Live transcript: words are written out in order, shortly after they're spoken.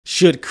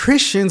Should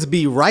Christians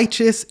be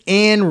righteous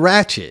and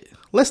ratchet?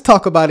 Let's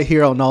talk about it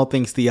here on All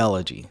Things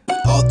Theology.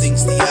 All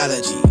things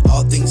theology,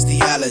 all things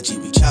theology.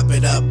 We chop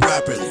it up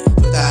properly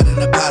without an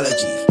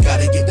apology.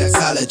 Gotta give that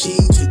theology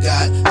to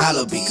God,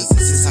 hallowed be, cause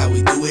this is how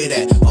we do it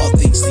at All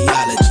Things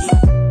Theology.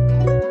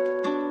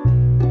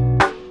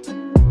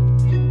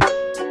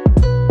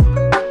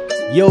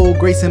 Yo,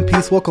 grace and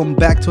peace. Welcome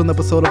back to an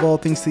episode of All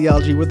Things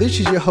Theology, where this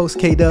is your host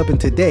K-Dub,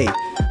 and today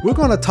we're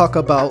going to talk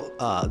about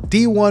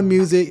D1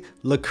 music,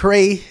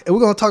 Lecrae, and we're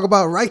going to talk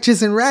about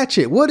righteous and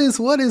ratchet. What is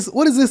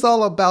this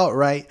all about,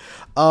 right?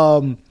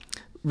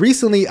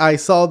 Recently I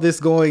saw this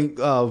going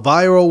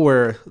viral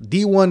where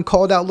D1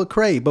 called out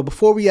Lecrae, but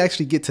before we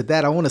actually get to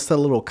that, I want to set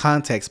a little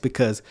context,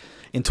 because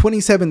in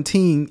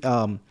 2017,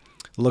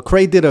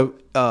 Lecrae did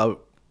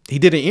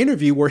an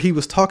interview where he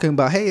was talking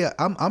about, hey,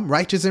 I'm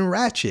righteous and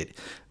ratchet,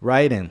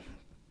 right? And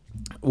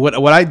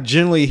what I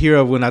generally hear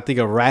of when I think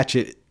of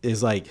ratchet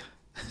is like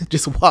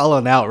just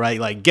wilding out, right?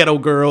 Like ghetto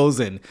girls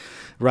and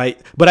right.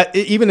 But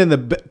even in the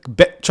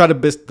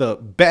the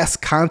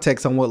best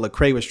context on what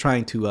Lecrae was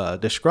trying to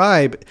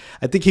describe,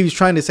 I think he was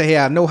trying to say, hey,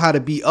 I know how to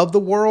be of the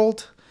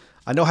world.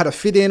 I know how to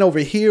fit in over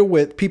here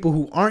with people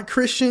who aren't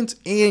Christians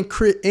and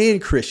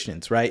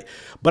Christians, right?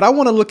 But I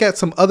want to look at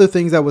some other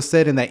things that was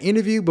said in that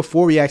interview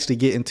before we actually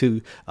get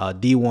into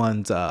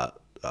D1's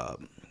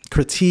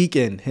critique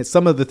and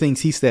some of the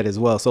things he said as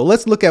well. So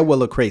let's look at what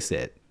Lecrae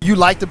said. You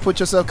like to put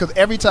yourself, because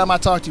every time I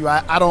talk to you,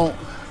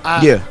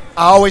 I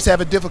always have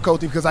a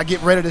difficulty because I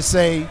get ready to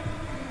say,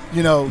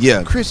 you know,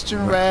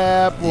 Christian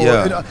rap, or, you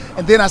know,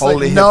 and then I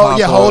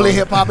say, holy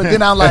hip hop, and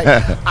then I'm like,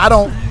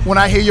 when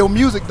I hear your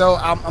music though,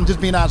 I'm just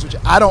being honest with you,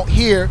 I don't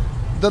hear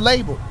the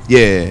label.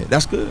 Yeah,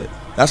 that's good.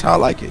 That's how I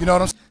like it. You know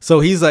what I'm saying?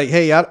 So he's like,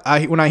 hey,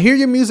 when I hear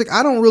your music,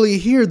 I don't really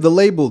hear the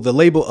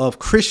label of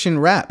Christian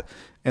rap.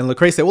 And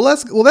Lecrae said, well,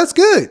 that's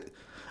good.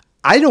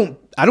 I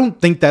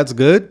don't think that's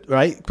good,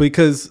 right?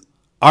 Because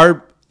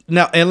and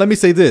let me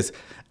say this.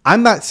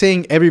 I'm not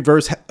saying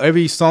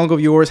every song of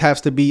yours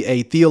has to be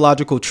a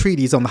theological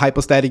treatise on the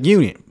hypostatic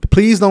union.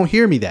 Please don't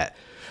hear me that.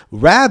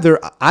 Rather,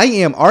 I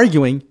am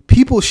arguing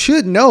people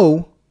should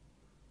know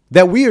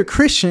that we are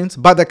Christians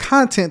by the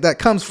content that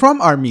comes from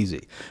our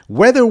music,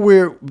 whether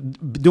we're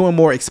doing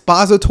more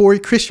expository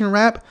Christian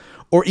rap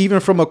or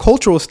even from a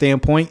cultural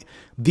standpoint.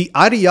 The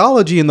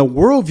ideology and the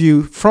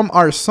worldview from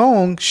our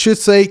song should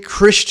say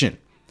Christian.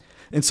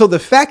 And so the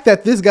fact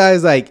that this guy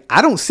is like,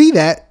 I don't see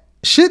that,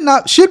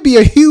 should be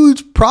a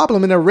huge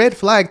problem and a red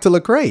flag to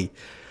Lecrae.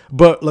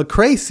 But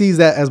Lecrae sees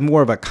that as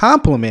more of a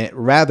compliment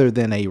rather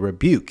than a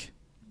rebuke.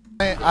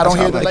 I don't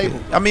hear the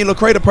label. I mean,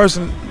 Lecrae, the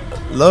person,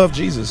 love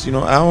Jesus. You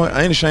know,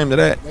 I ain't ashamed of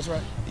that. That's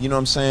right. You know what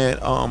I'm saying?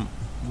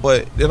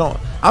 But they don't.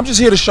 I'm just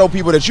here to show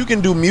people that you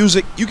can do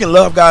music, you can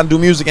love God and do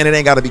music, and it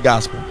ain't got to be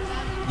gospel.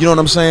 You know what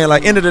I'm saying?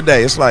 Like, end of the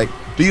day, it's like,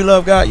 do you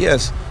love God?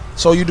 Yes.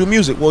 So you do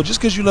music. Well, just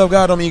because you love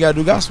God don't mean you got to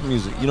do gospel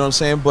music. You know what I'm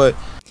saying? But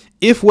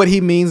if what he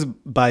means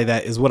by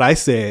that is what I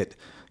said,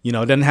 you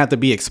know, it doesn't have to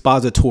be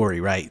expository,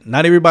 right?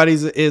 Not everybody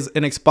is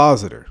an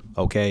expositor,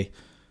 okay?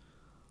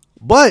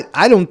 But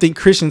I don't think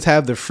Christians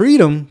have the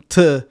freedom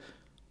to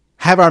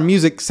have our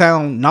music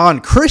sound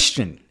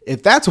non-Christian,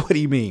 if that's what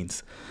he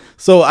means.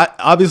 So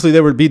obviously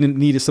there would be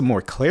needed some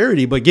more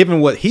clarity, but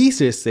given what he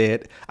just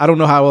said, I don't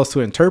know how else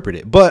to interpret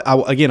it. But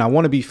again, I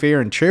want to be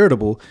fair and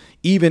charitable,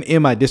 even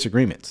in my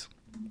disagreements.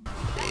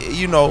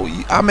 You know,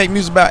 I make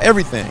music about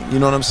everything. You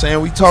know what I'm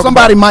saying?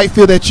 Somebody might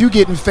feel that you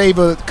get in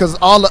favor because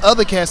all the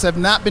other cats have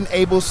not been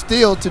able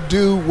still to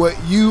do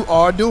what you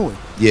are doing.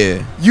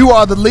 Yeah, you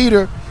are the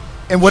leader,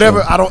 and whatever.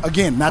 Sure.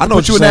 Not to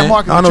put you in that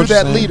market, but you're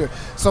that leader.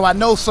 So I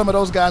know some of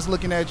those guys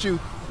looking at you.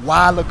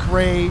 Why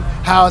Lecrae?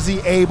 How is he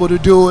able to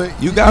do it?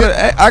 You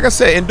gotta, like I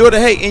said, endure the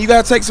hate, and you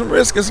gotta take some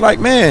risk. It's like,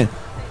 man,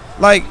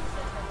 like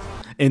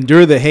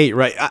endure the hate,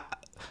 right?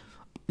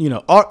 You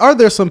know, are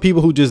there some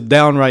people who just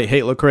downright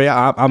hate Lecrae?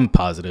 I'm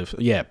positive.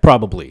 Yeah,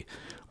 probably.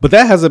 But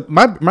that has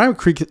my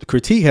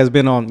critique has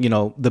been on, you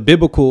know, the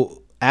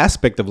biblical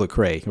aspect of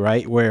Lecrae,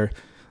 right? Where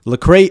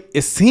Lecrae,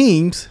 it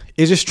seems,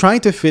 is just trying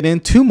to fit in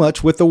too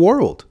much with the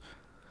world.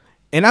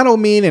 And I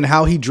don't mean in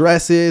how he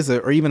dresses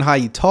or even how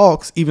he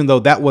talks, even though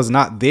that was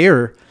not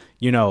there,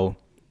 you know,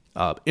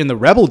 in the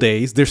rebel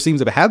days. There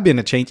seems to have been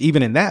a change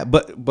even in that.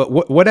 But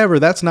whatever,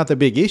 that's not the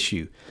big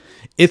issue.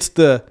 It's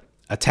the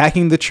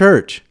attacking the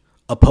church,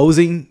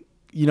 opposing,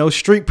 you know,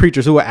 street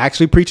preachers who are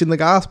actually preaching the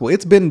gospel.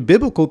 It's been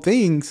biblical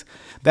things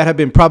that have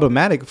been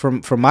problematic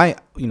from my,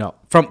 you know,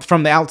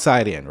 from the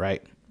outside in,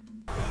 right?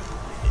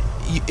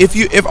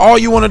 If all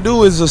you want to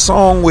do is a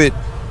song with,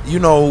 you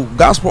know,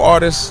 gospel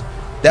artists,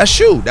 that's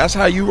you. That's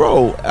how you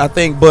roll, I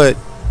think. But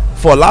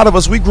for a lot of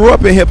us, we grew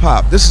up in hip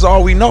hop. This is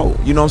all we know.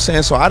 You know what I'm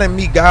saying? So I didn't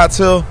meet God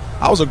till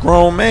I was a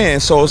grown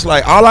man. So it's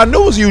like all I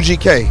knew was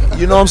UGK.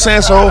 You know what I'm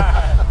saying? So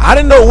I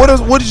didn't know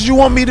what did you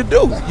want me to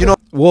do? You know.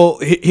 Well,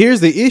 here's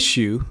the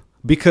issue,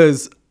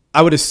 because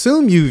I would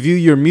assume you view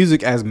your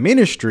music as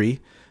ministry,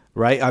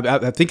 right?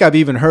 I think I've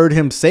even heard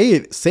him say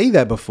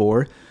that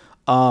before.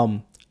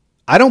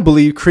 I don't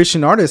believe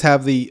Christian artists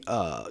have the,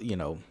 you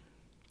know,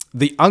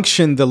 the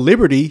unction, the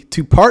liberty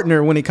to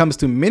partner when it comes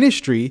to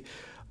ministry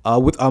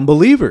with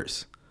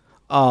unbelievers.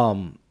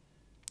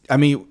 I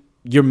mean,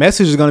 your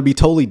message is going to be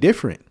totally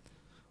different,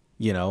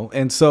 you know?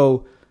 And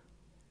so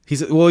he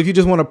said, well, if you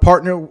just want to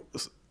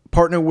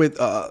partner with,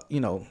 you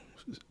know,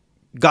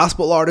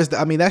 gospel artists,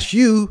 I mean, that's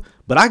you.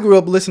 But I grew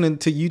up listening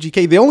to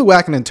UGK. The only way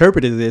I can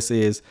interpret this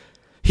is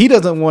he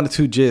doesn't want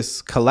to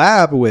just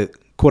collab with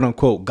quote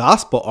unquote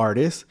gospel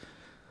artists,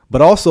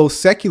 but also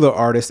secular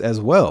artists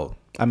as well.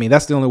 I mean,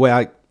 that's the only way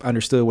I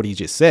understood what he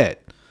just said.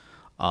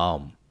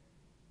 But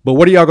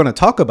what are y'all going to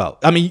talk about?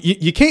 I mean,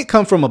 you can't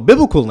come from a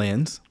biblical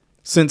lens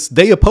since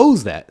they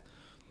oppose that.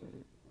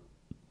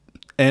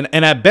 And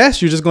at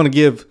best, you're just going to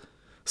give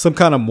some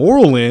kind of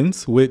moral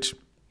lens, which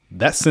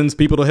that sends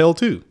people to hell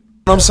too.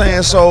 You know what I'm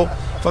saying? So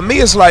for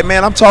me, it's like,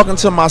 man, I'm talking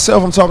to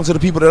myself. I'm talking to the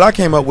people that I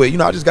came up with. You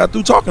know, I just got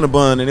through talking to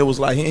Bun, and it was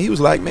like, he was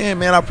like,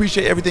 man, I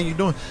appreciate everything you're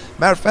doing.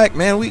 Matter of fact,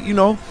 man,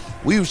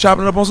 we was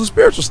chopping it up on some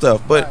spiritual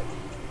stuff, but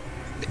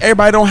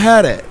everybody don't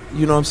have that.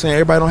 You know what I'm saying?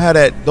 Everybody don't have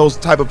that, those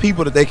type of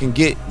people that they can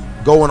get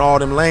going all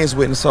them lanes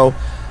with. And so,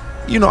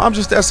 you know, I'm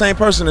just that same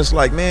person. It's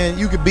like, man,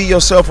 you could be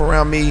yourself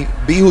around me,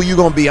 be who you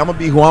gonna be. I'm gonna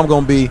be who I'm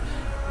gonna be.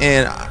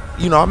 And,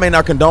 you know, I may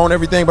not condone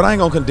everything, but I ain't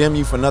gonna condemn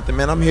you for nothing,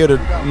 man. I'm here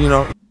to, you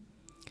know.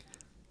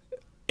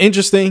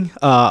 Interesting.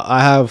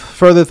 I have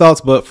further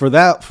thoughts, but for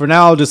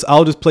now,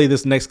 I'll just play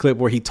this next clip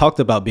where he talked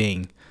about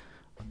being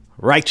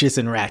righteous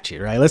and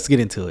ratchet, right? Let's get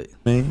into it.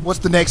 What's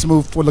the next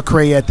move for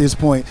Lecrae at this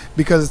point?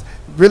 Because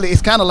really,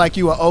 it's kind of like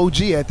you are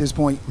OG at this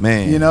point.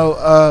 Man. You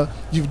know,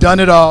 you've done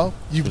it all.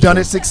 You've done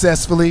it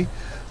successfully.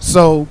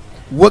 So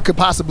what could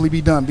possibly be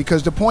done?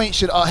 Because the point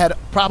had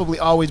probably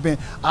always been,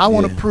 I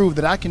want to prove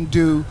that I can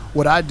do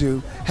what I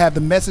do, have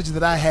the message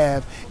that I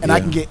have, and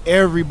I can get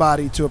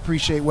everybody to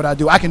appreciate what I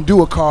do. I can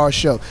do a car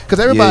show. Because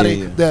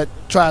everybody that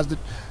tries to,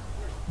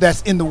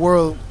 that's in the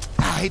world,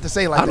 I hate to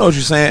say it like that. I know what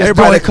you're saying.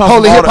 Everybody that comes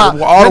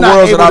from all the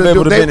worlds that I've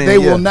ever been in. They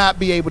will not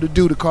be able to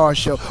do the car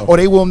show, or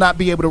they will not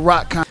be able to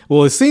rock.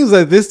 Well, it seems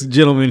like this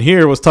gentleman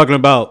here was talking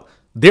about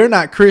they're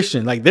not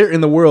Christian. Like, they're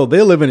in the world.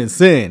 They're living in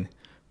sin.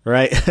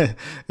 Right. And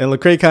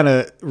Lecrae kind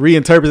of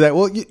reinterprets that.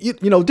 Well,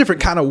 you know, different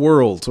kind of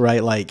worlds,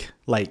 right? Like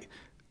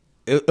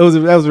that was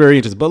very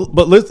interesting.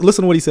 But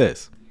listen to what he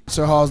says.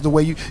 Sir Halls, the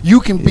way you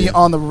can be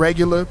on the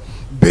regular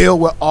bill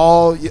with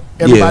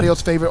everybody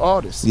else's favorite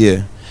artists.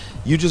 Yeah.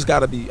 You just got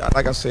to be,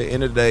 like I said,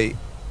 end of the day,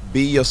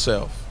 be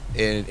yourself.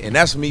 And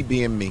that's me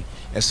being me.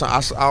 And so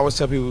I always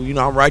tell people, you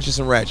know, I'm righteous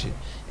and ratchet.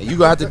 And you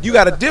got to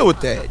deal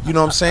with that. You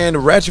know what I'm saying? The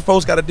ratchet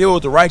folks got to deal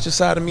with the righteous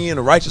side of me, and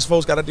the righteous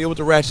folks got to deal with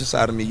the ratchet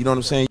side of me. You know what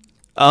I'm saying?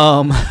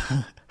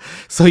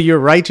 So you're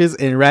righteous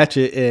and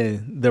ratchet,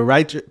 and the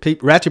ratchet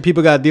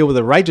people got to deal with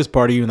the righteous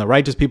part of you, and the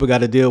righteous people got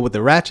to deal with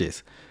the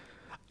ratchets.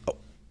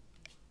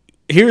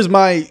 Here's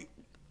my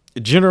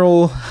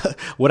general,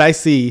 what I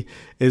see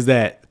is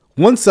that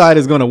one side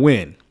is going to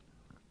win.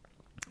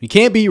 You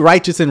can't be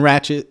righteous and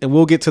ratchet, and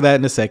we'll get to that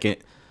in a second.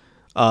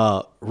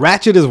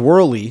 Ratchet is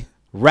worldly.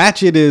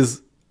 Ratchet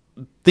is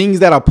things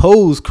that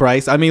oppose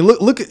Christ. I mean,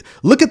 look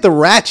at the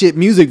Ratchet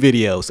music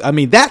videos. I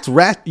mean, that's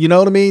you know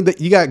what I mean?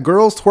 You got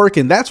girls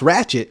twerking. That's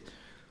ratchet.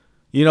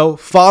 You know,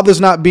 fathers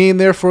not being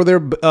there for their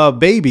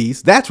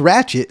babies. That's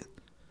ratchet.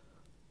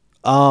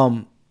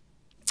 So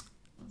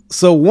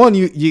one,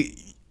 you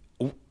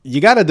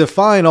got to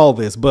define all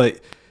this. But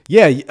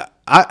yeah,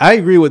 I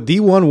agree with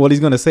D1. What he's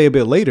going to say a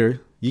bit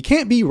later. You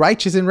can't be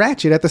righteous and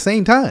ratchet at the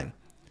same time.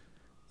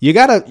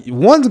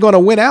 One's going to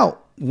win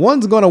out.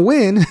 One's going to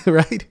win,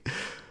 right?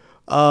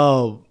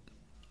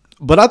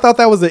 But I thought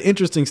that was an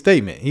interesting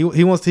statement. He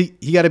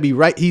got to be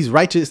right. He's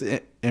righteous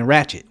and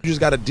ratchet. You just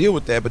got to deal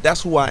with that. But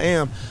that's who I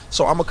am.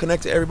 So I'm gonna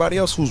connect to everybody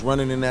else who's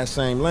running in that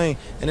same lane.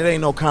 And it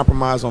ain't no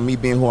compromise on me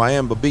being who I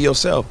am. But be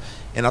yourself.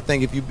 And I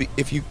think if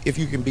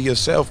you can be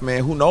yourself,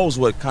 man, who knows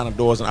what kind of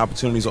doors and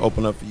opportunities will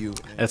open up for you.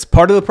 That's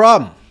part of the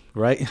problem,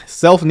 right?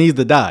 Self needs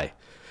to die.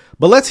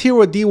 But let's hear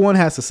what D1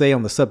 has to say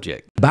on the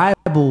subject.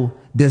 Bible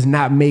does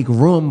not make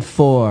room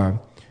for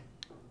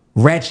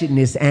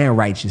ratchetness and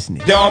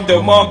righteousness,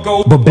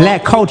 but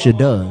black culture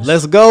does.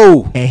 Let's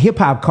go. And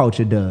hip-hop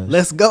culture does.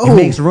 Let's go. It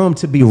makes room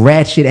to be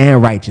ratchet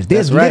and righteous.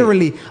 There's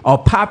literally a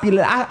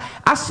popular,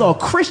 I saw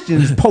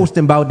Christians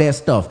posting about that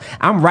stuff.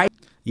 I'm right.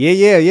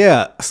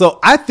 Yeah. So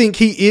I think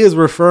he is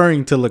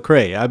referring to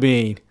Lecrae. I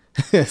mean,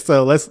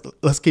 so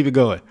let's keep it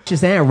going.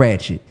 Righteous and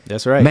ratchet.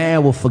 That's right.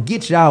 Man, well,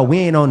 forget y'all. We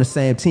ain't on the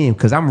same team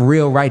because I'm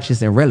real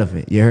righteous and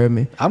relevant. You heard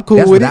me? I'm cool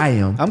That's with what it. I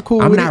am. I'm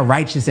cool I'm with not it.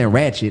 righteous and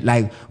ratchet.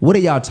 Like, what are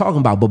y'all talking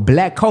about? But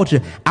black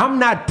culture, I'm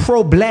not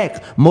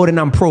pro-black more than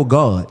I'm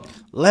pro-God.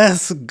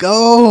 Let's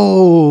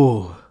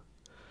go.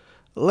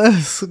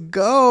 Let's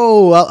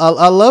go.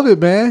 I love it,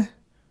 man.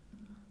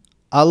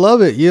 I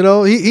love it. You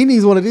know, he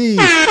needs one of these.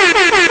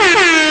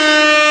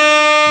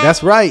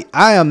 That's right.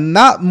 I am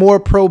not more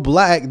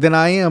pro-black than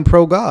I am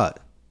pro-God.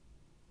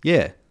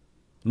 Yeah.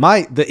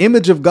 The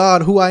image of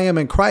God, who I am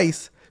in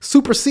Christ,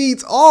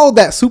 supersedes all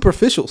that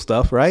superficial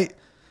stuff, right?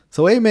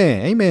 So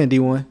amen. Amen,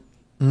 D1.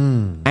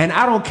 And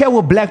I don't care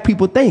what black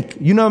people think.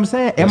 You know what I'm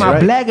saying? Am I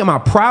black? Am I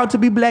proud to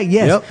be black?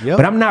 Yes.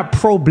 But I'm not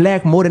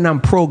pro-black more than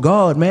I'm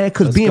pro-God, man.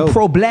 Because being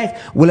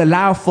pro-black will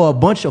allow for a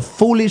bunch of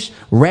foolish,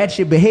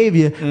 ratchet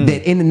behavior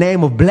that in the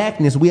name of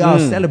blackness, we all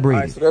celebrate.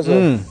 Right,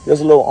 so there's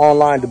a little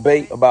online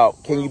debate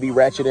about can you be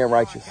ratchet and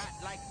righteous?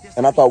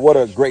 And I thought what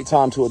a great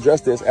time to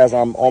address this as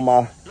I'm on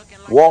my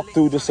walk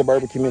through the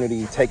suburban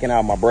community taking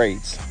out my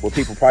braids. Where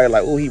people probably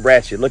like, oh, he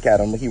ratchet. Look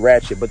at him. He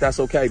ratchet. But that's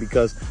okay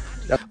because...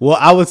 Well,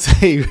 I would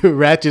say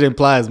ratchet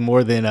implies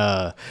more than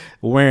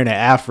wearing an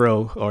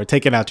afro or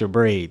taking out your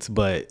braids,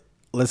 but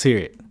let's hear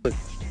it.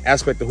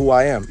 Aspect of who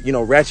I am. You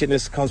know,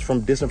 ratchetness comes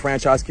from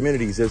disenfranchised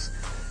communities.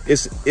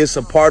 It's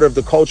a part of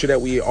the culture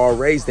that we are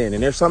raised in.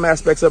 And there's some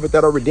aspects of it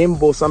that are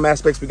redeemable. Some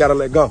aspects we got to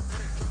let go.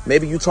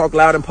 Maybe you talk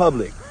loud in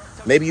public.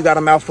 Maybe you got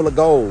a mouth full of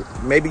gold.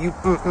 Maybe you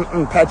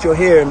pat your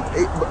hair.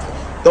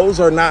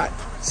 Those are not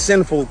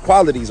sinful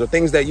qualities or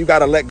things that you got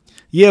to let go.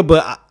 Yeah,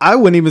 but I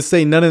wouldn't even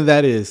say none of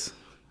that is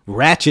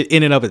ratchet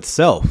in and of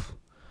itself.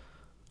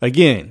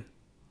 Again,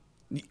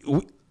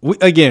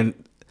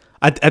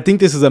 I think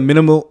this is a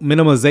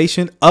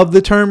minimization of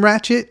the term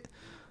ratchet.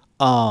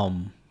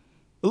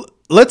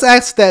 Let's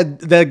ask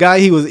that guy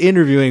he was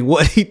interviewing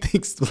what he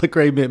thinks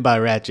Lecrae meant by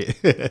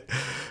ratchet,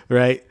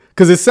 right?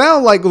 Because it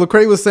sounds like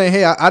Lecrae was saying,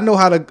 "Hey, I know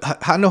how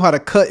to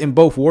cut in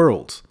both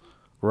worlds,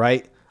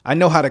 right? I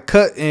know how to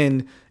cut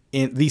in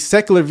these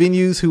secular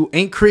venues who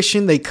ain't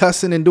Christian, they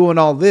cussing and doing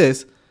all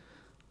this."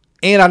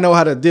 And I know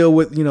how to deal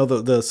with, you know,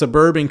 the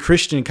suburban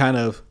Christian kind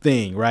of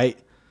thing, right?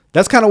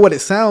 That's kind of what it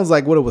sounds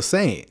like, what it was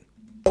saying.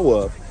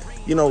 You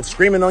know,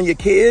 screaming on your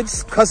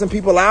kids, cussing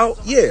people out.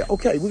 Yeah,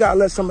 okay, we gotta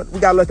let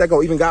that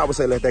go. Even God would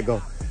say let that go.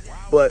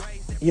 But,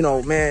 you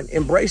know, man,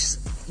 embrace,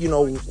 you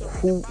know,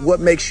 what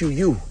makes you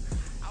you.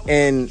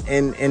 And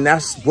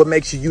that's what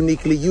makes you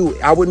uniquely you.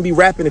 I wouldn't be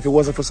rapping if it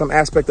wasn't for some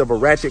aspect of a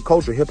ratchet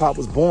culture. Hip hop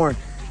was born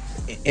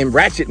in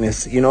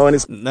ratchetness, you know, and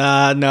it's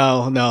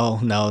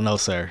no,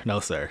 sir.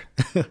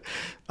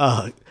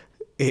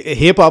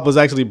 Hip hop was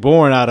actually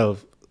born out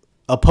of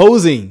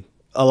opposing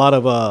a lot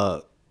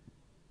of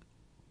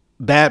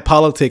bad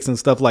politics and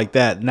stuff like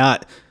that.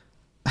 Not,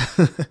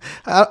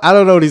 I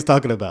don't know what he's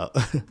talking about.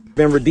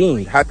 Been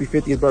redeemed. Happy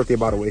 50th birthday,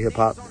 by the way, hip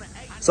hop.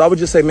 So I would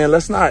just say, man,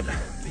 let's not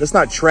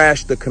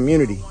trash the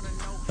community.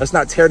 Let's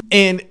not tear.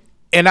 And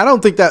I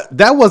don't think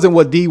that wasn't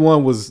what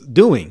D1 was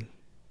doing.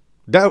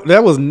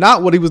 That was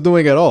not what he was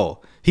doing at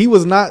all. He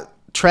was not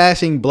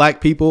trashing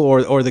black people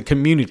or the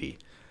community.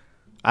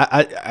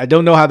 I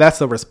don't know how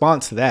that's a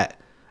response to that.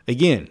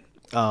 Again,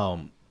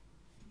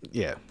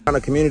 yeah. On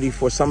a community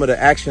for some of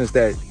the actions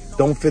that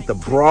don't fit the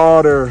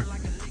broader,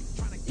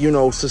 you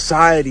know,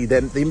 society,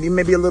 that they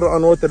may be a little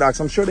unorthodox.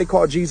 I'm sure they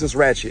call Jesus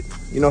ratchet.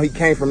 You know, he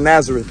came from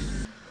Nazareth.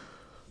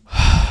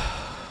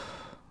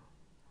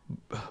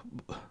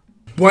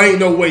 Boy, ain't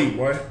no way,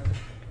 boy.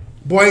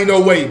 Boy, ain't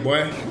no way,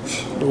 boy.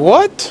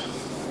 What?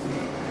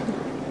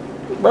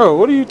 Bro,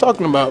 what are you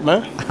talking about,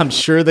 man? I'm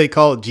sure they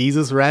call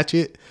Jesus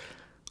ratchet.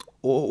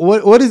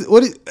 What is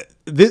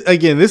this?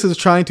 Again, this is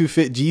trying to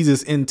fit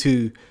Jesus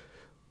into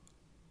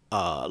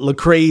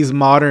Lecrae's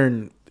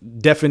modern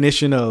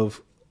definition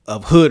of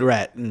hood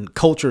rat and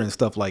culture and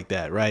stuff like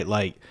that, right?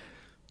 Like,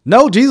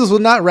 no, Jesus was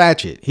not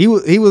ratchet. He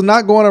was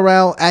not going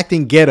around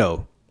acting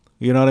ghetto.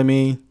 You know what I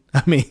mean?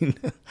 I mean,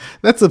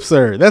 that's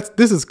absurd.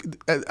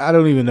 I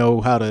don't even know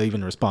how to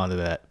even respond to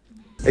that.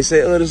 They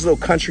say, oh, this little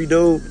country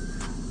dude,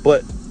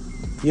 but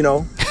you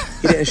know,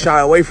 he didn't shy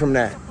away from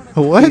that.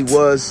 What? He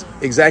was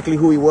exactly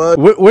who he was.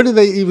 Where did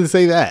they even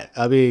say that?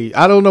 I mean,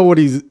 I don't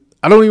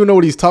even know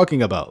what he's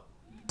talking about.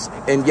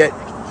 And yet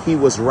he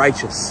was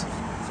righteous.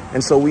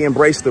 And so we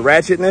embrace the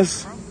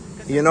ratchetness,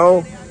 you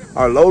know,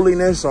 our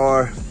lowliness,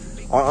 our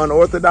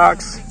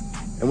unorthodox.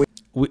 And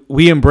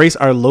we embrace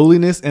our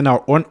lowliness and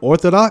our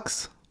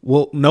unorthodox.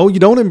 Well, no, you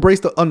don't embrace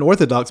the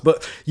unorthodox,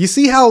 but you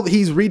see how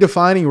he's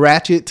redefining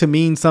ratchet to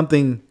mean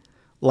something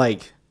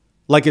like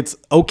it's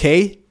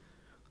okay.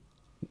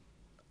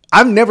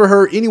 I've never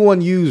heard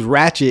anyone use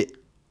ratchet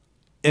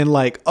and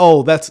like,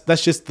 oh, that's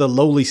just the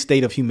lowly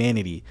state of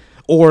humanity,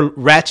 or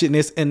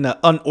ratchetness and the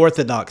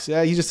unorthodox.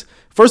 Yeah, you just,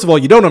 first of all,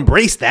 you don't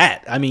embrace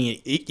that. I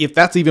mean, if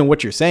that's even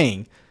what you're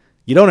saying,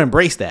 you don't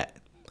embrace that.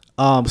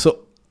 So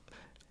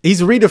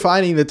he's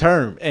redefining the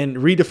term and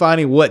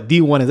redefining what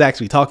D1 is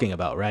actually talking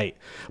about, right?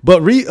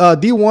 But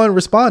D1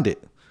 responded.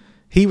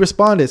 He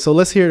responded. So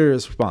let's hear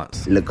his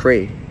response.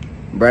 Lecrae,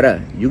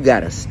 brother, you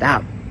gotta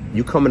stop.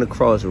 You coming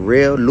across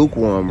real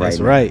lukewarm right now. That's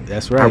right.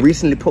 That's right. I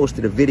recently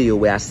posted a video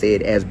where I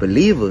said, as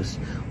believers,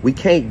 we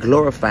can't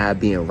glorify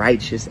being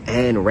righteous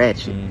and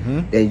ratchet.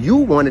 Then you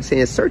wanted to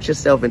insert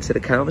yourself into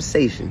the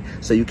conversation.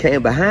 So you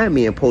came behind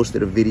me and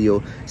posted a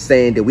video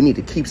saying that we need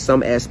to keep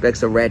some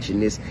aspects of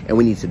ratchetness and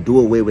we need to do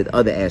away with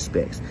other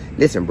aspects.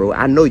 Listen, bro,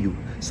 I know you.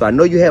 So I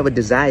know you have a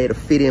desire to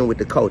fit in with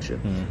the culture.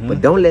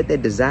 But don't let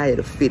that desire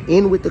to fit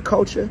in with the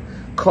culture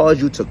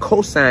cause you to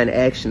co-sign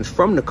actions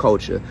from the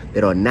culture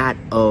that are not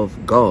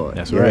of God.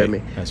 That's right. Know what I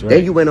mean? That's right.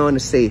 Then you went on to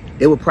say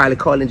they were probably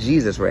calling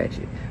Jesus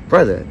ratchet.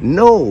 Brother,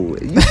 no.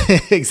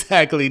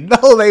 Exactly.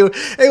 No,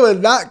 they were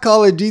not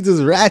calling Jesus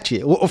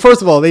ratchet. Well,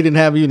 first of all, they didn't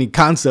have any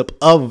concept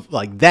of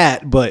like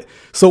that. But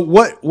so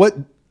what?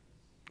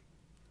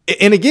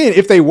 And again,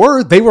 if they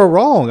were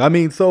wrong. I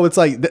mean, so it's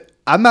like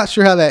I'm not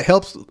sure how that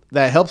helps.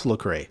 That helps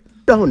Lecrae.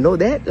 Don't know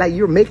that. Like,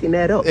 you're making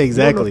that up. Exactly.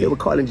 You don't know if they were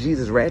calling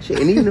Jesus ratchet,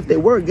 and even if they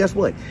were, guess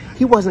what?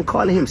 He wasn't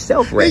calling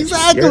himself ratchet.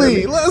 Exactly.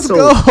 You know what I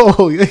mean? Let's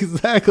go.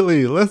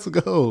 Exactly. Let's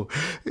go.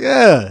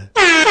 Yeah.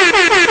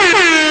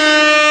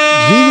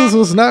 Jesus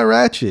was not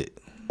ratchet.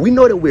 We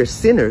know that we're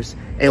sinners,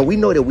 and we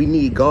know that we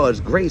need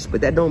God's grace,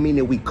 but that don't mean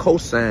that we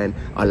co-sign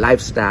a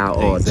lifestyle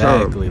or a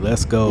term. Exactly.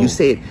 Let's go. You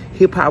said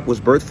hip-hop was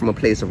birthed from a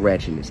place of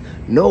ratchetness.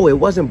 No, it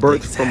wasn't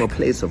birthed from a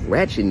place of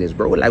ratchetness,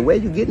 bro. Like, where are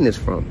you getting this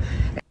from?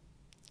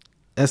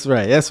 That's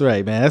right. That's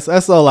right, man.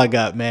 That's all I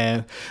got,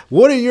 man.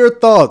 What are your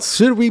thoughts?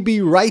 Should we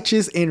be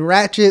righteous and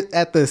ratchet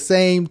at the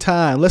same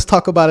time? Let's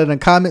talk about it in the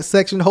comment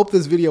section. Hope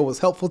this video was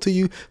helpful to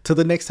you. Till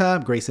the next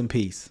time, grace and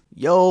peace.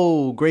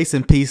 Yo, grace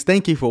and peace.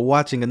 Thank you for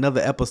watching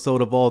another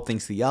episode of All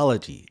Things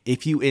Theology.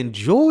 If you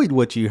enjoyed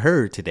what you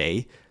heard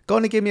today, go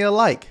and give me a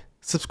like.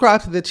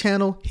 Subscribe to the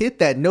channel. Hit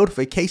that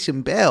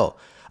notification bell.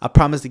 I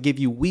promise to give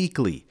you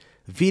weekly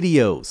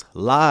videos,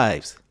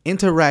 lives,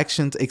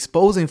 interactions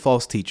exposing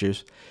false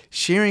teachers,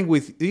 sharing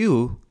with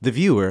you, the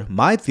viewer,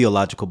 my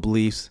theological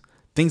beliefs,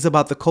 things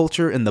about the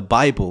culture and the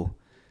Bible.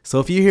 So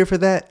if you're here for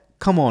that,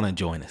 come on and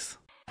join us.